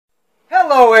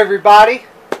Hello everybody.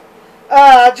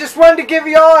 Just wanted to give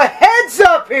you all a heads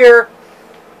up here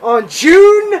on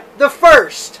June the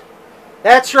 1st.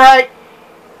 That's right,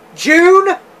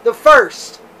 June the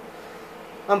 1st.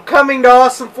 I'm coming to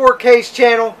Awesome 4K's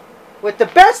channel with the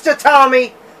best of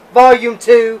Tommy, Volume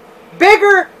 2.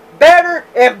 Bigger, better,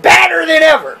 and badder than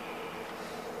ever.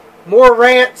 More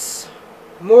rants,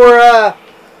 more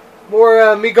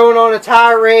me going on a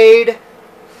tirade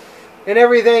and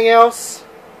everything else.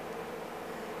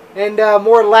 And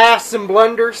more laughs and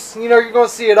blunders. You know, you're going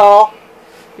to see it all.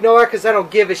 You know why? Because I don't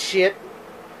give a shit.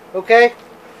 Okay?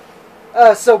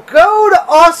 So go to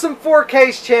Awesome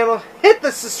 4K's channel. Hit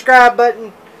the subscribe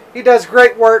button. He does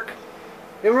great work.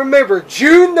 And remember,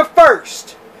 June the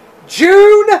 1st.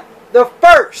 June the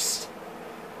 1st.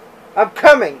 I'm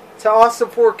coming to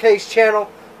Awesome 4K's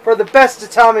channel for the best of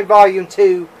Tommy Volume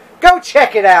 2. Go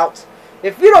check it out.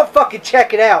 If you don't fucking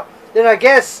check it out, then I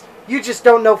guess you just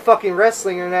don't know fucking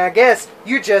wrestling, and I guess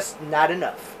you're just not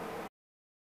enough.